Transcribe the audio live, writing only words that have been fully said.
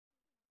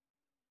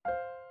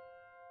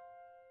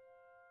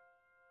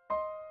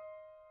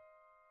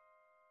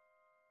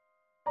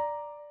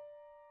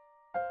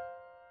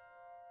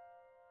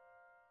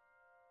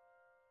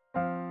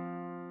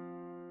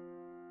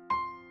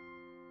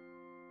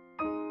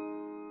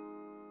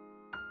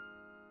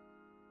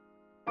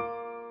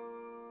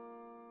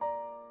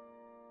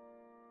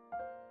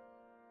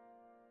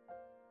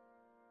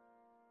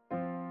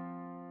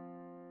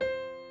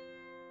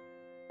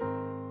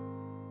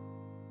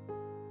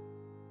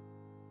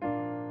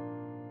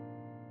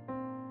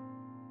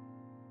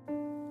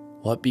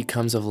What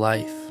becomes of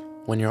life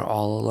when you're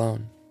all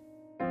alone?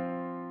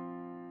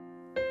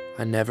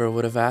 I never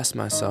would have asked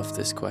myself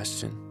this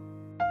question.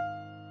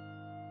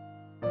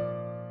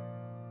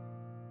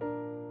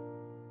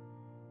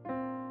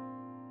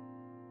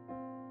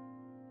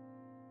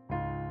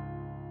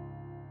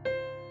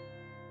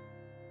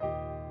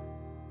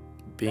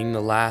 Being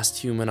the last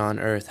human on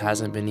Earth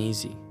hasn't been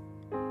easy.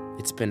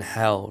 It's been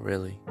hell,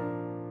 really.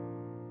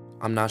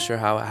 I'm not sure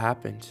how it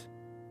happened,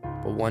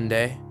 but one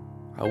day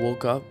I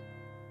woke up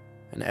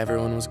and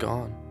everyone was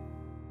gone.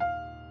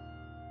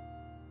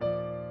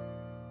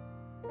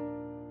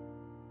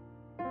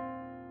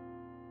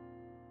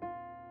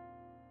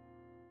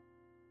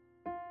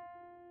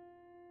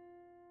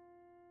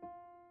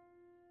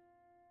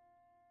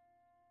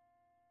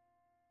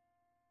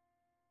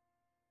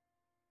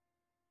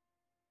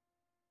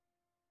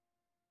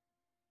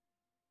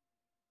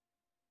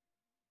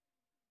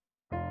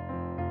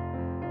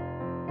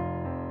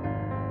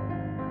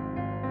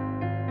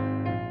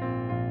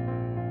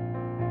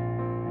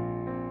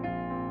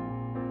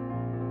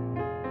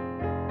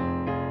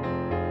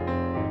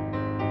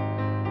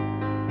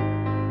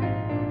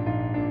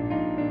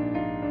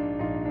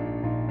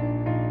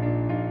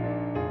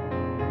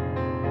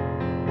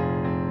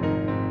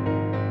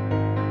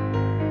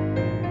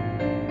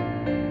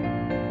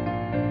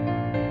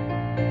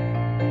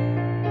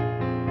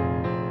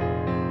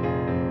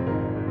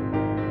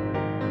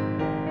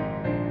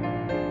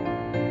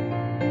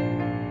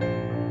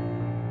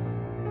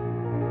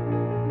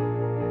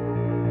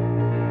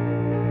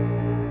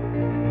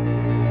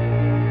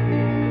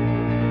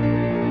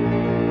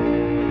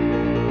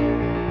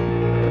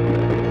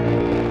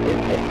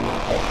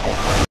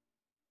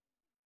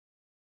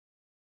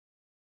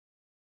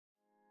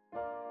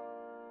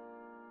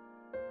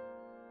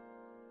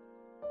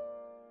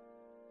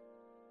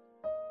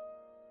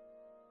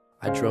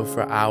 I drove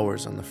for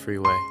hours on the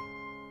freeway,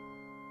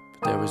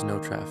 but there was no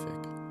traffic.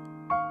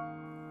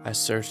 I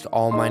searched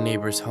all my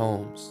neighbors'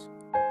 homes.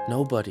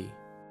 Nobody.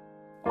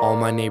 All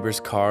my neighbors'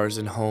 cars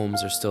and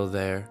homes are still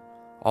there.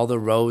 All the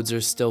roads are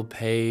still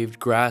paved,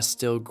 grass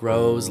still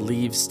grows,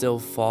 leaves still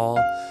fall,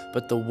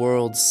 but the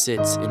world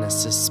sits in a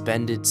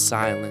suspended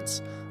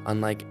silence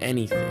unlike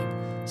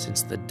anything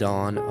since the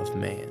dawn of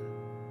man.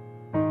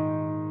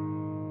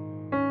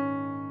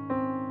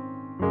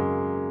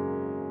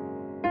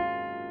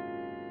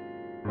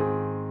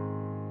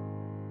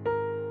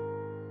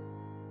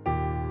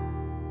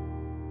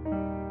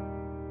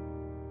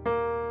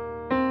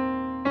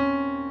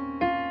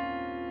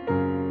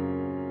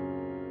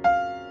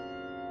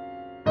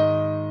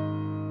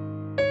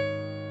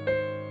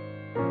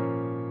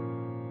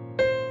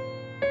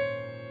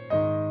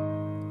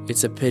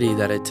 It's a pity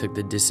that it took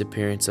the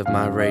disappearance of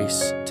my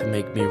race to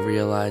make me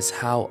realize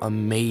how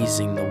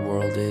amazing the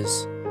world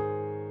is.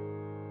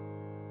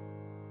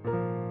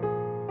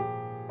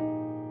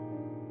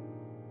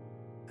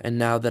 And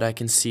now that I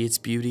can see its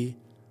beauty,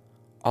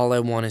 all I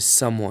want is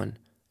someone,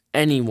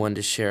 anyone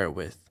to share it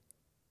with.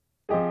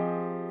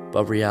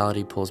 But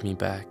reality pulls me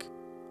back,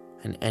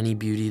 and any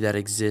beauty that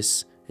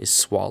exists is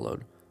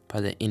swallowed by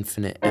the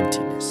infinite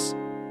emptiness.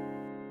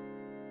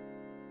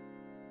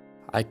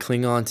 I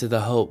cling on to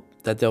the hope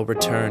that they'll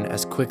return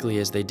as quickly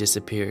as they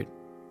disappeared,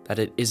 that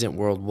it isn't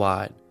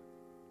worldwide,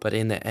 but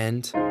in the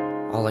end,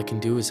 all I can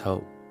do is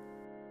hope.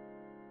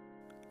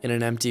 In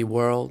an empty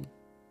world,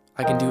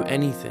 I can do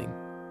anything,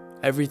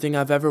 everything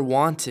I've ever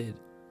wanted,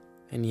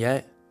 and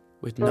yet,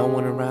 with no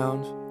one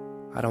around,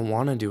 I don't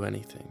want to do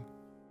anything.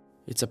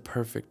 It's a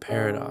perfect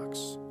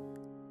paradox.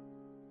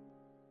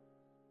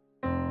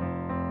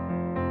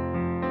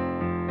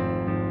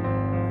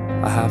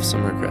 I have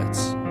some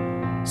regrets.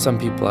 Some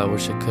people I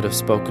wish I could have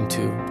spoken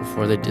to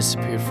before they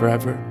disappeared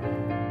forever.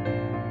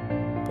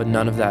 But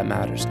none of that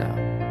matters now.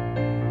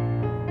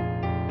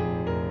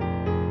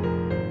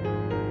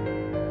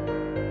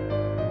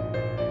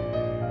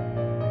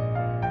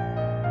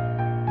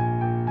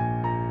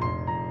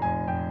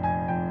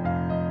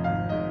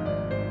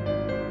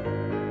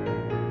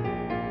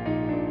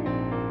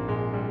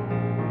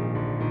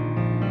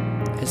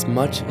 As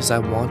much as I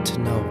want to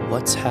know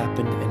what's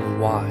happened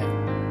and why,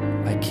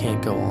 I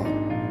can't go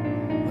on.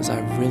 Was I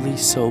really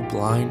so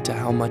blind to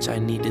how much I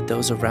needed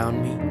those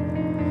around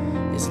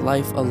me? Is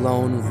life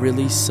alone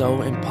really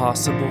so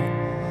impossible?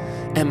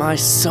 Am I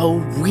so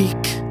weak?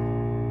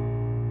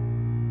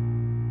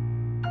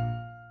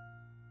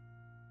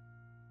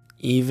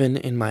 Even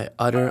in my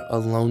utter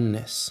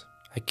aloneness,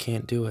 I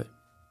can't do it.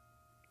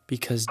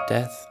 Because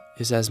death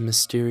is as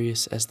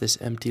mysterious as this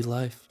empty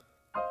life.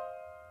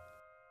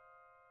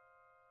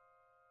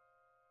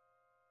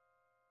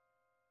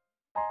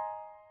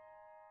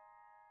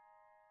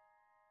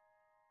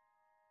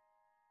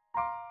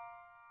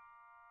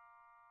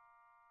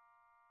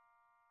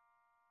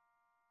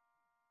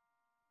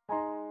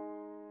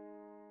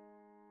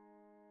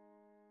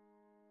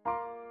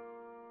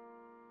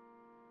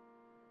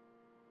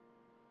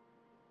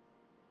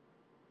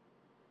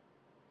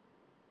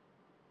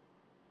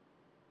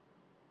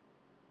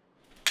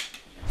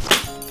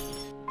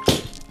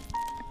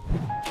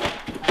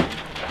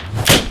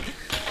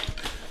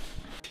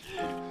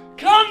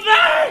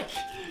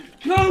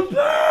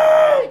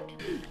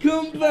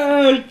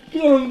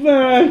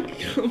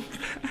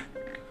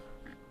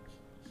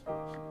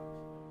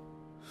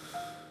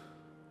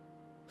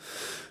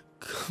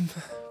 Come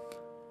back.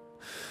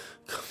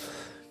 Come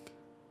back.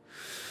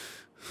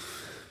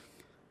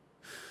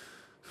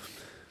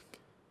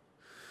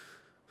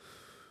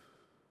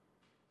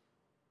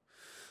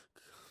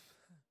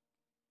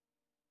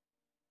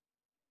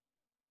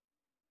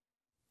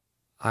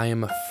 I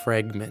am a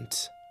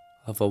fragment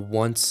of a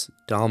once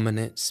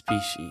dominant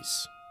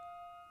species,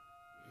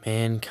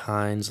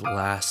 mankind's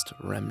last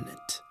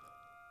remnant,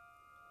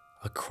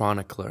 a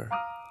chronicler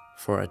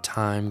for a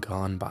time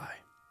gone by.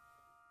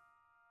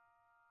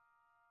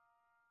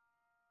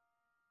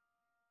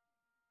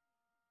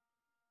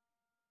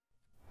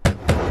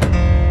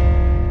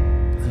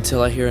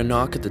 Until I hear a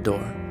knock at the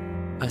door,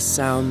 a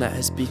sound that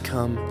has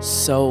become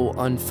so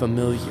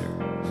unfamiliar.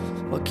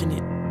 What can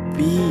it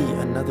be?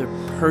 Another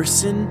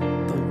person?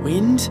 The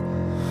wind?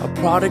 A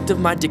product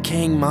of my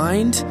decaying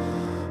mind?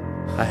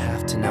 I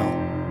have to know.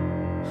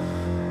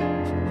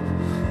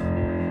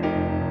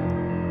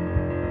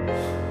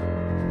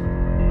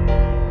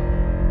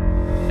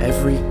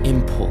 Every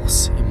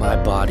impulse in my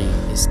body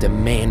is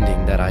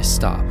demanding that I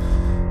stop,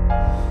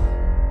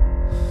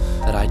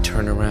 that I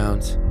turn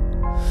around,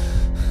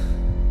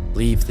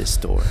 leave this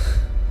door,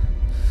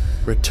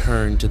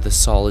 return to the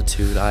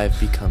solitude I have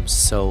become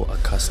so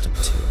accustomed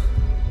to.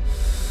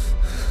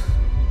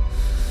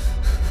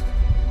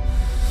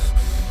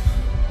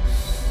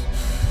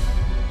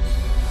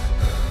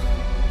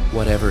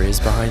 Whatever is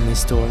behind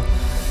this door,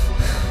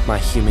 my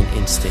human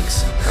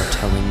instincts are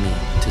telling me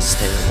to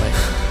stay away.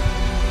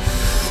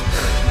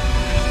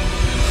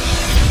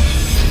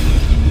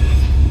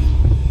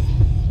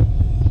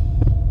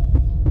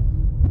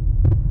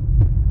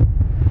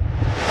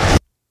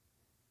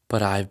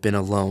 But I've been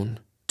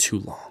alone too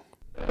long.